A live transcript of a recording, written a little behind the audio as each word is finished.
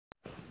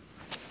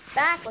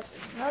back with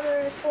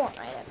another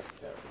Fortnite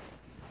episode.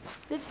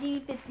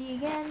 50-50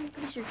 again.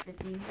 Pretty sure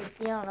 50-50.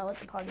 I don't know what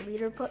the party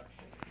leader put.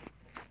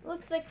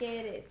 Looks like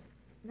it is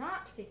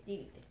not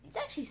 50-50. It's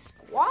actually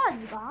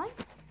squads, guys.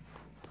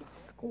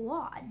 It's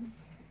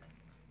squads.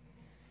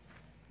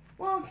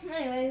 Well,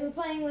 anyways, we're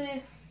playing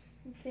with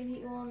the same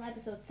people in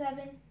episode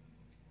 7.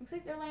 Looks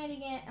like they're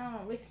landing at, I don't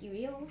know, Risky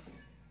Reels.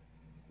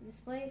 This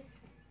place.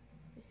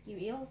 Risky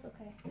Reels?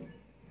 Okay.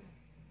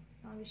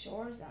 Zombie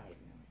Shores? I don't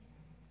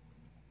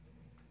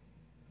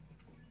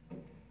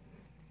even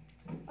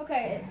know.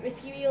 Okay,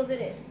 Risky Reels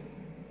it is.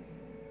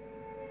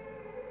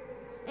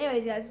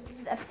 Anyways, guys, this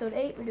is episode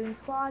 8. We're doing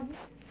squads.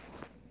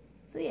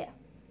 So, yeah.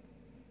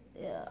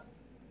 Yeah.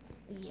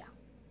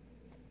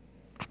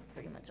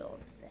 Pretty much all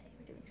to say.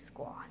 We're doing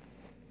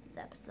squads. This is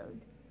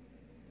episode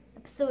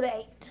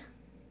 8.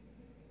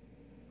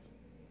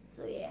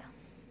 So, yeah.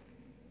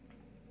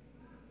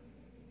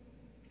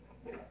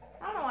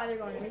 I don't know why they're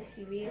going to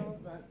Risky Reels,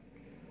 but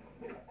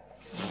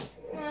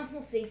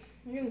we'll see.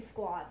 We're doing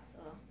squads,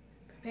 so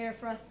prepare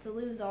for us to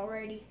lose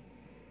already.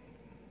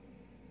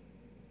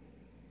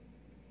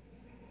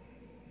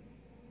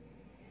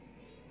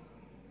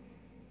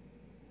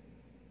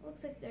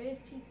 Looks like there is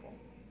people.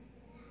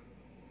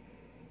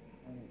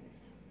 I'm in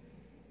this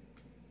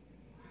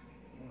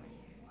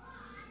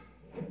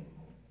house.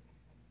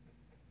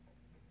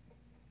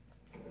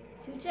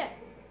 Two chests.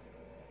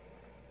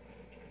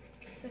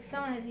 Looks like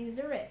someone has used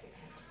a rift.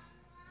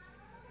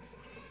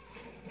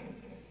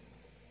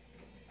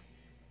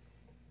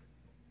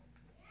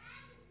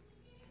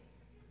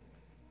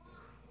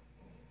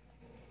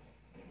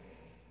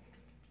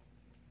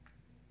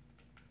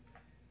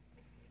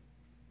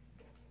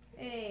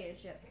 Hey,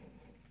 there's Joe.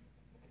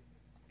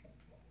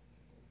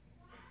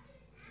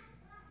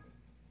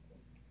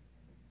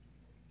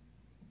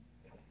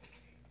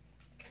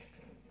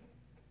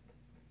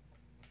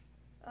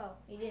 Oh,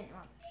 he didn't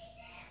want that.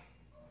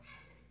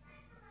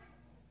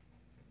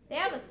 They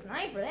have a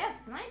sniper. They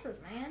have snipers,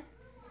 man.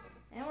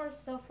 And we're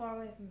so far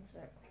away from the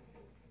circle.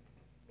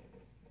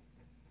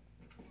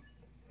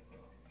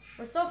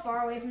 We're so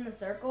far away from the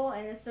circle,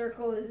 and the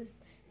circle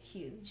is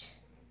huge.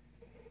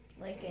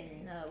 Like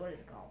in, what is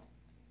it called?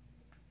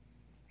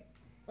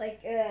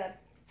 Like,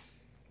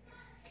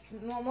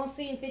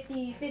 mostly in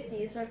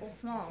 50-50, the circle's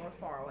small and we're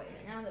far away.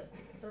 But now the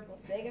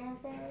circle's big and we're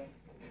far away.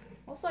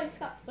 Also, I just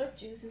got slurp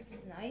juice, which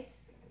is nice.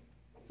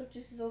 Slurp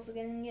juice is also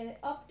going to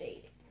get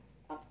updated.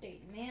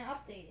 Updated, man,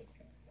 updated.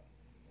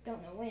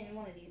 Don't know when,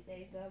 one of these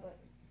days, though, but...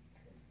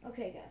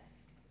 Okay,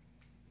 guys.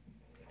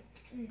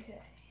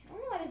 Okay. I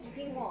don't know why there's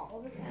green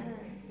walls. It's kind of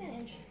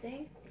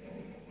interesting.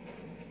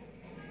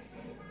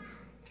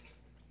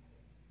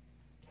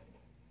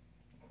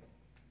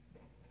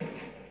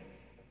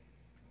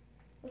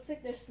 Looks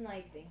like they're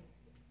sniping.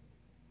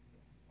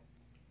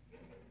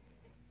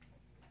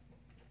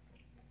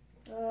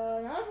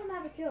 None of them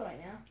have a kill right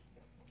now.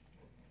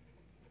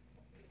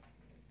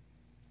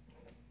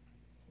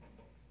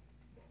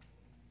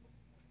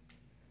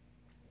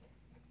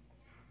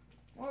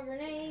 More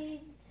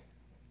grenades.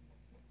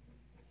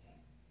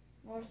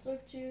 More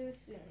slurp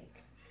juice. We don't need.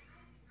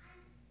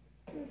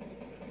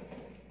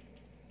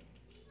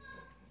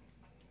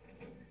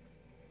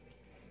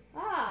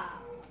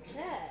 Ah,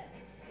 chest.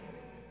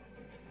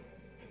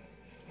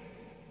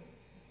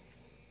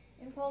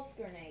 Impulse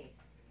grenade.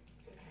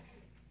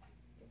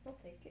 Guess I'll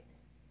take it.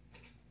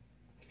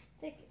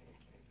 Take it.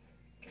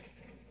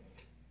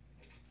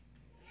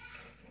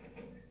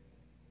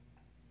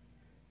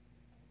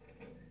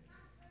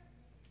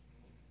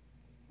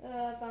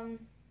 Found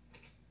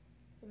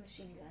some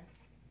machine gun.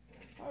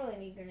 I don't really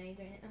need grenades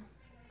right now.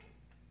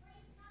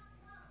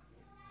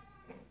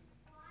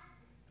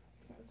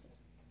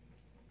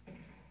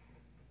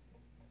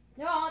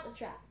 No, I want the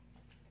trap.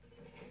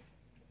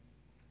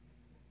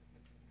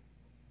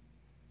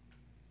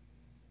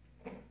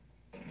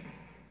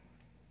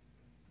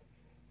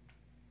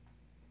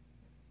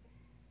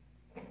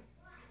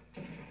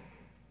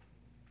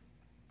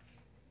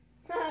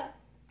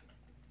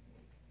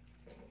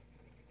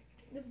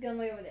 This gun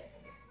way over there.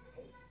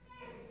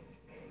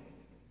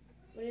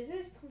 What is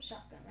this? Pump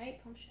shotgun,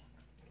 right? Pump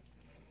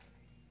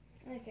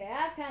shotgun. Okay, I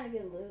have kind of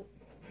good loot.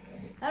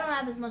 I don't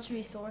have as much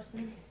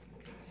resources.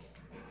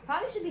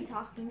 Probably should be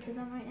talking to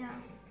them right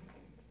now.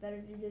 It's better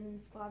to do them in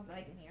squads, but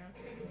I can hear them.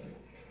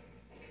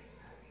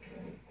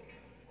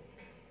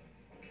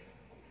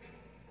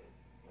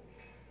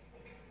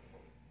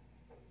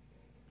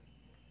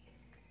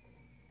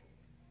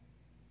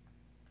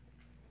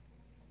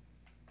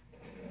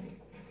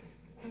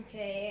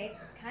 Okay, I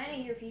kind of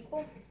hear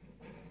people.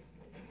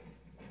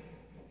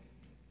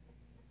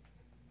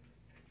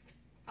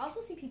 I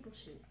also see people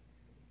shoot.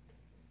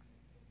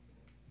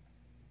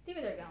 See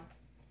where they're going.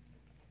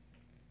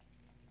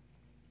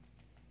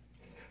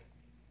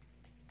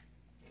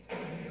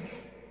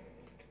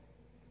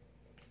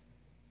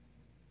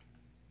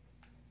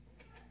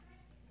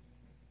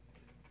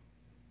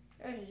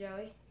 There's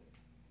Joey.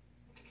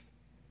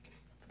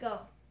 Let's go.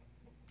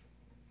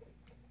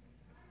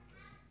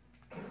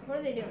 What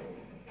are they doing?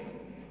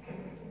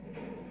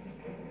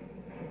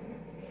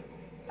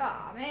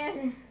 Aw,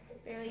 man.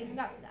 Barely even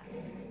got to that.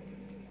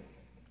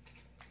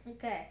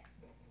 Okay.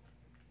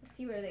 Let's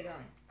see where they're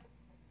going.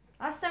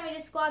 Last time we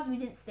did squads, we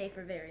didn't stay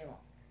for very long.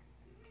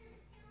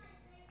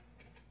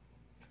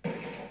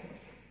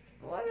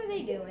 What are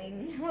they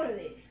doing? What are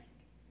they doing?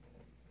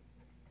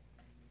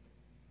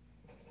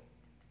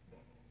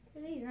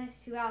 What are these nice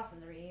two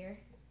houses right here?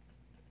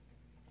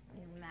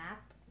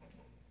 Map.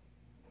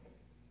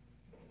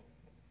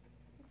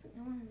 Looks like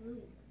no one has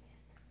looted them yet.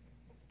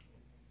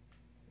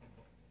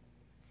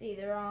 See,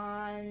 they're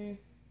on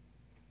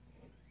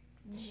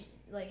G,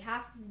 like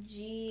half of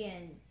G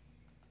and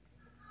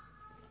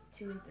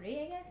 2 and 3,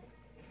 I guess.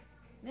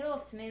 Middle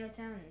of Tomato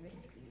Town and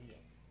Risky.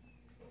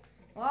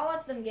 Well, I'll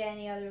let them get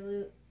any other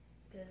loot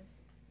because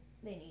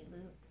they need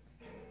loot.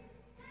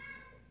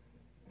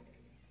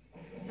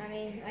 I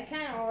mean, I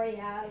kind of already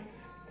have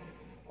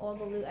all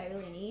the loot I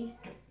really need.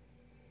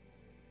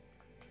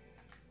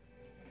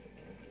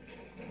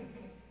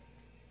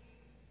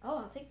 Oh,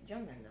 I'll take the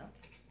drum gun though.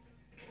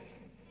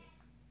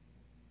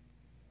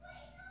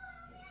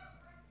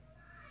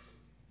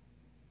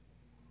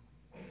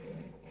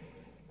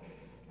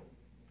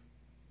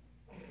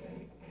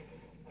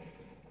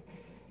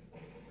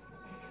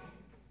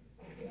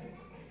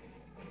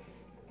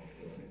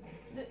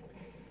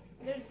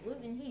 There's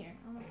loot in here.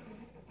 I don't know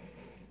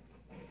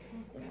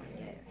if they want to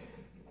get it.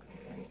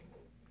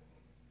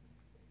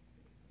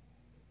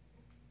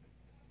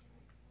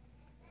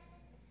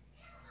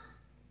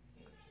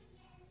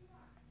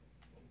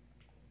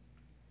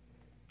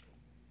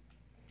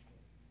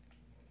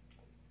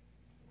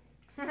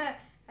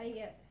 How do you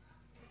get it?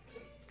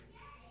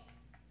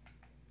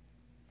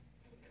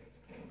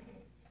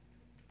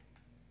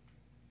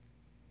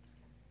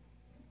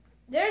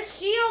 There's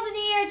shield in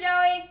here,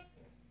 Joey.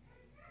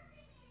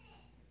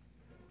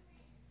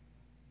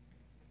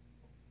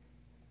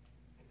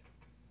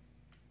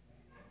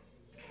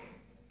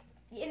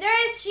 Yeah,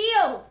 there is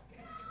shield.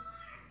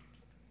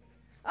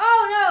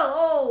 Oh no!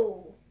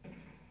 Oh.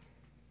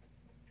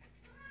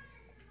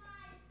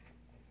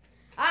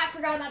 I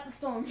forgot about the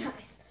storm,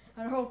 guys.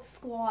 Our whole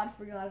squad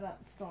forgot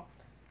about the storm.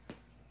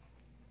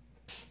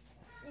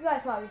 You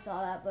guys probably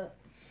saw that, but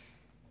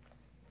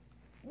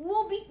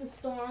we'll beat the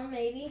storm,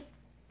 maybe.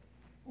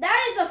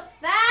 That is a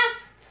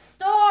fast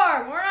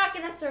storm. We're not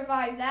gonna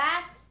survive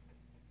that.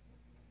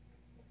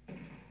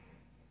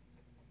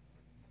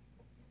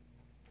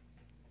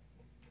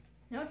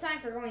 No time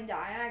for going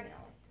diagonally.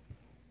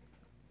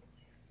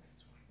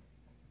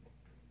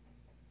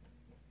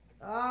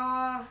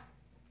 Oh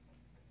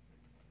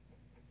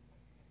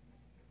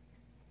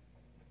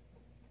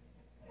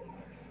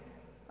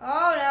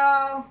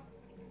no.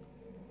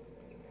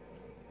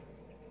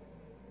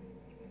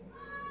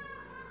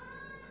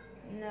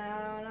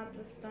 No, not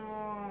the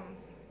storm.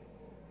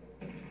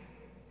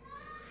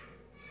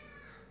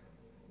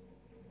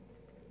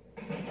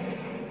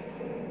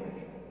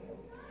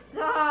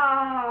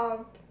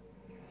 Stop.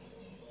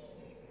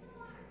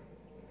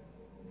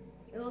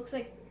 It looks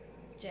like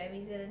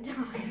Jemmy's gonna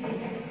die in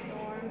the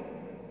storm.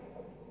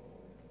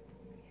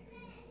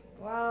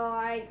 Well,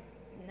 I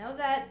know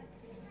that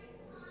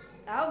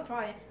I would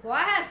probably. Well,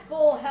 I had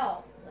full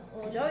health. So,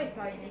 well, Joey's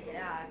probably make it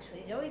out.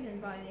 Actually, Joey's gonna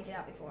probably make it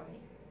out before me.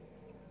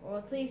 Well,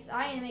 at least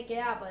I didn't make it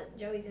out, but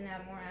Joey's gonna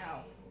have more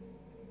health.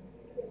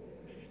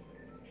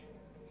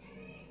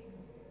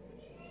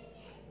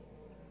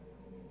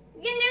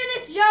 You can do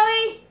this,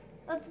 Joey.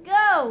 Let's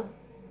go.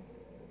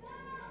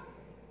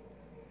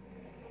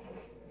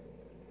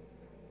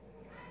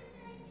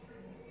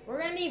 We're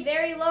gonna be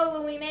very low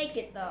when we make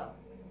it, though.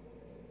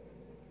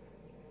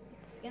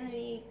 It's gonna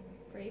be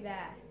pretty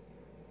bad.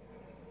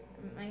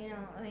 I'm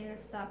gonna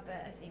stop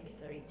at I think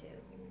 32.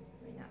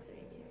 I mean, not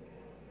 32.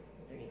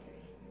 33.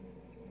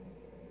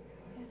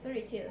 Yeah,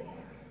 32. Yeah,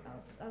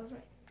 I was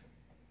right.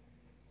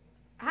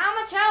 How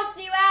much health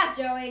do you have,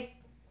 Joey?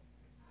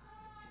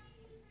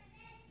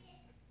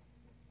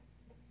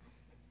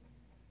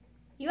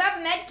 You have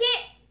a med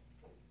kit?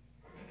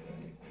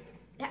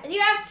 Do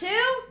you have 2?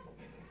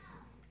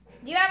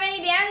 Do you have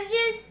any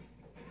bandages?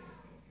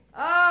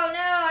 Oh no,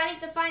 I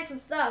need to find some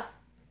stuff.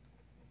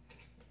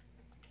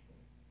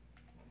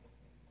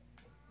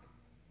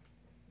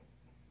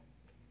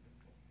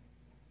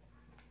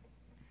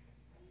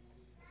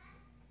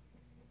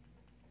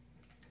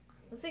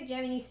 Looks like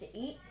Jamie needs to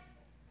eat.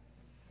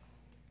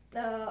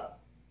 I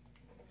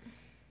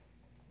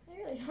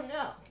really don't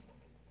know.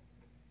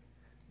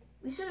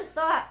 We should have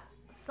saw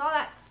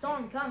that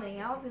storm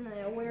coming. I was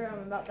gonna aware him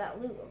about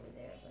that loot over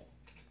there, but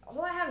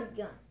all I have is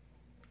guns.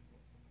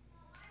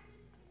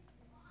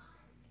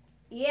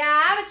 Yeah,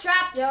 I have a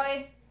trap,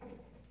 Joey.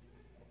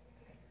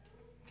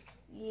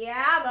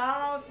 Yeah, but I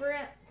don't know if we're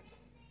gonna.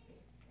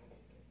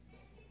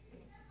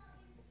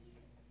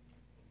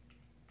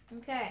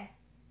 Okay.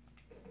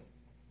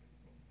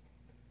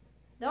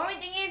 The only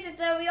thing is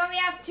that we only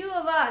have 2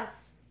 of us.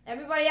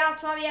 Everybody else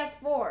probably has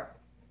 4.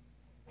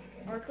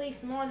 Or at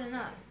least more than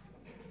us.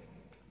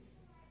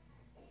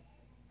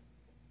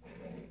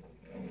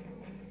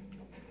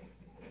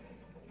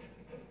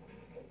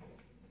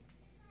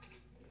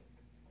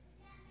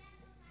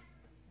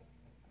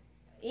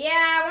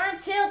 Yeah, we're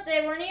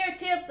tilted. We're near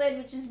tilted,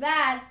 which is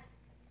bad.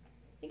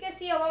 You can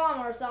see a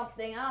llama or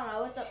something. I don't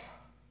know. What's up?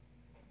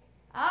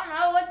 I don't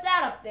know. What's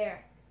that up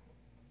there?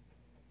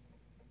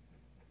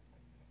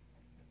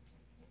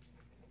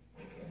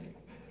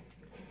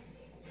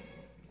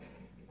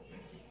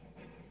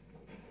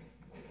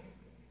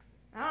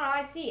 I don't know.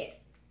 I see it.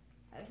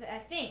 I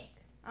think.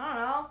 I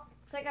don't know.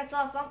 Looks like I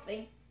saw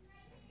something.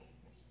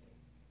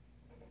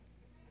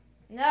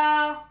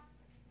 No.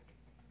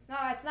 No,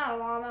 it's not a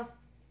llama.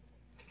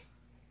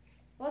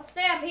 Let's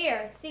stay up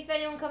here. See if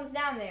anyone comes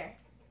down there.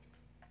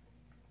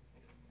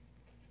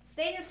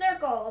 Stay in the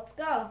circle. Let's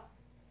go.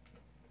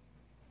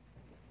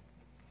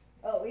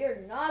 Oh, we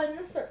are not in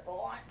the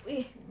circle, aren't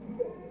we?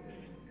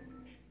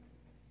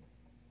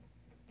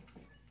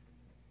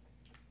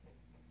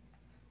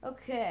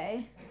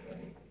 Okay.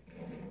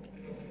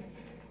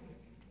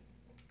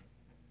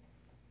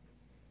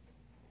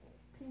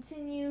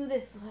 Continue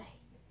this way.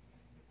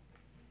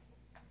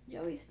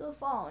 Joey's still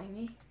following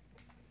me.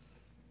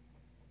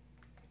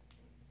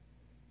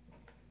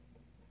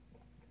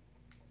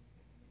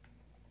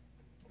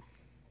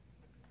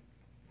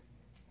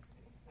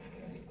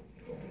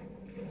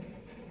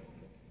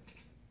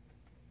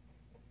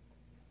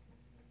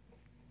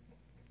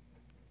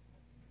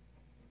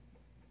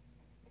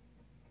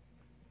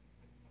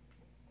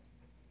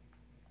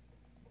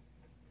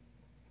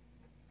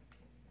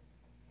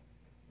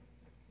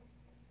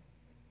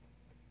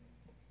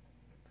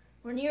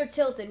 We're near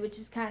tilted, which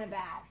is kind of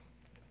bad.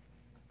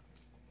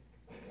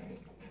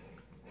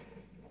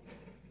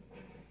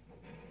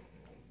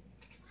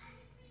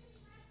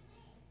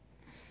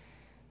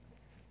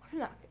 We're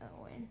not gonna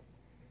win.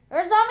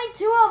 There's only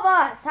 2 of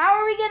us. How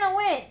are we gonna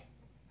win?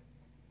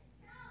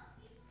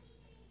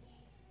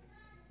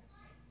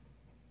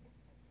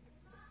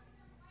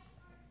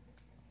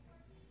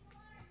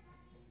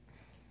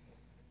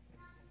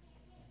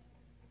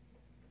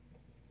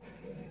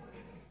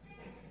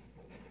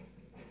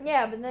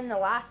 Yeah, but then the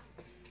last...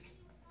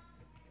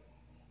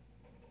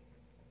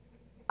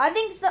 I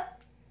think so.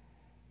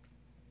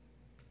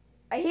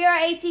 I hear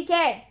an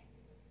ATK.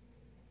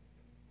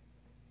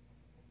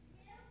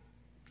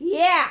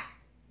 Yeah.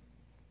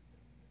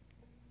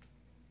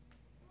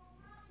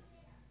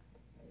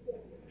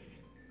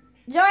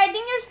 Joey, I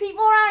think there's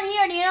people around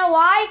here. Do you know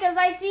why? Because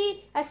I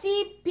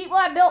see people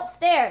that built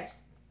stairs.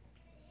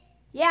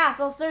 Yeah,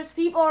 so there's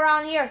people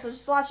around here, so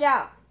just watch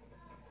out.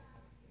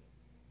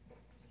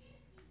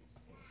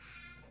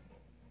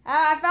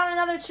 I found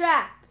another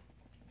trap.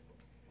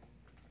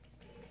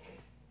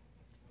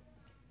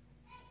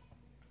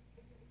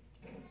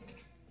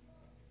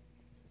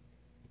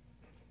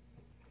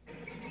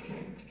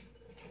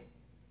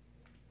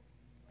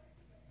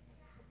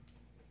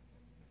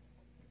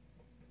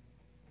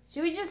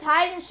 Should we just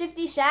hide in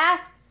shifty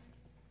shafts?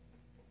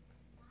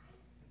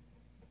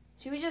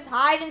 Should we just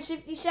hide in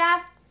shifty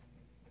shafts?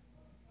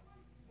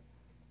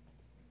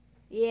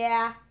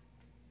 Yeah.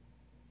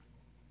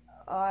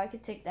 Oh, I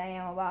could take that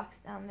ammo box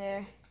down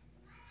there.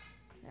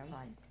 Never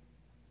mind.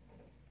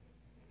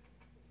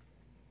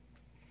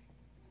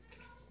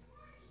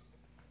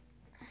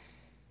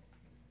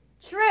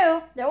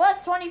 True, there was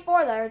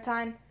 24 the other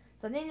time,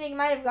 so I think they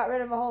might have got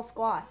rid of a whole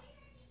squad.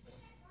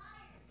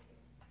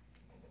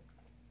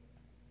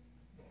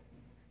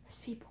 There's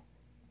people.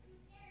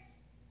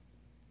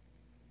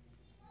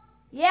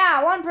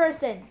 Yeah, 1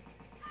 person.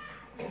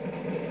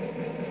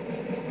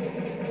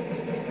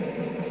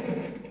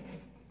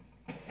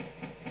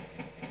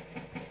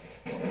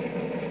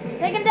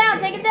 Take him down,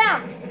 take him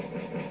down.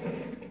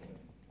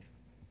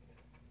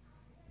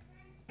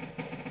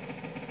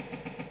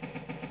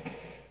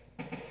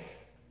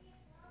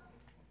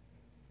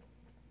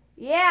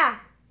 Yeah,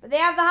 but they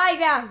have the high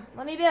ground.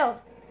 Let me build.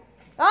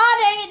 Oh,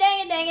 dang it, dang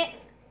it, dang it.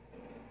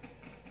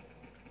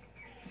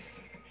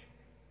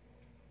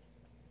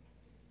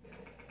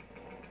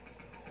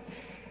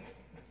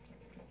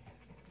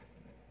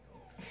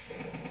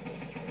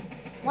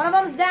 One of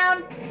them's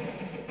down.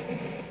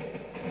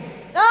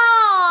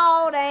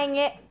 Oh, dang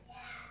it.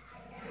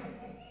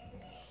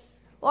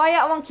 Well, I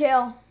got 1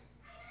 kill.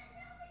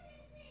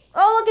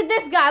 Oh, look at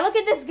this guy. Look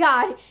at this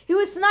guy. He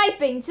was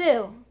sniping,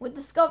 too, with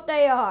the scoped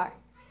AR.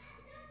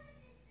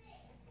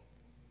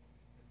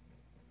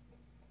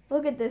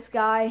 Look at this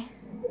guy.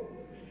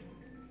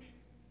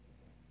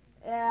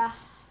 Yeah.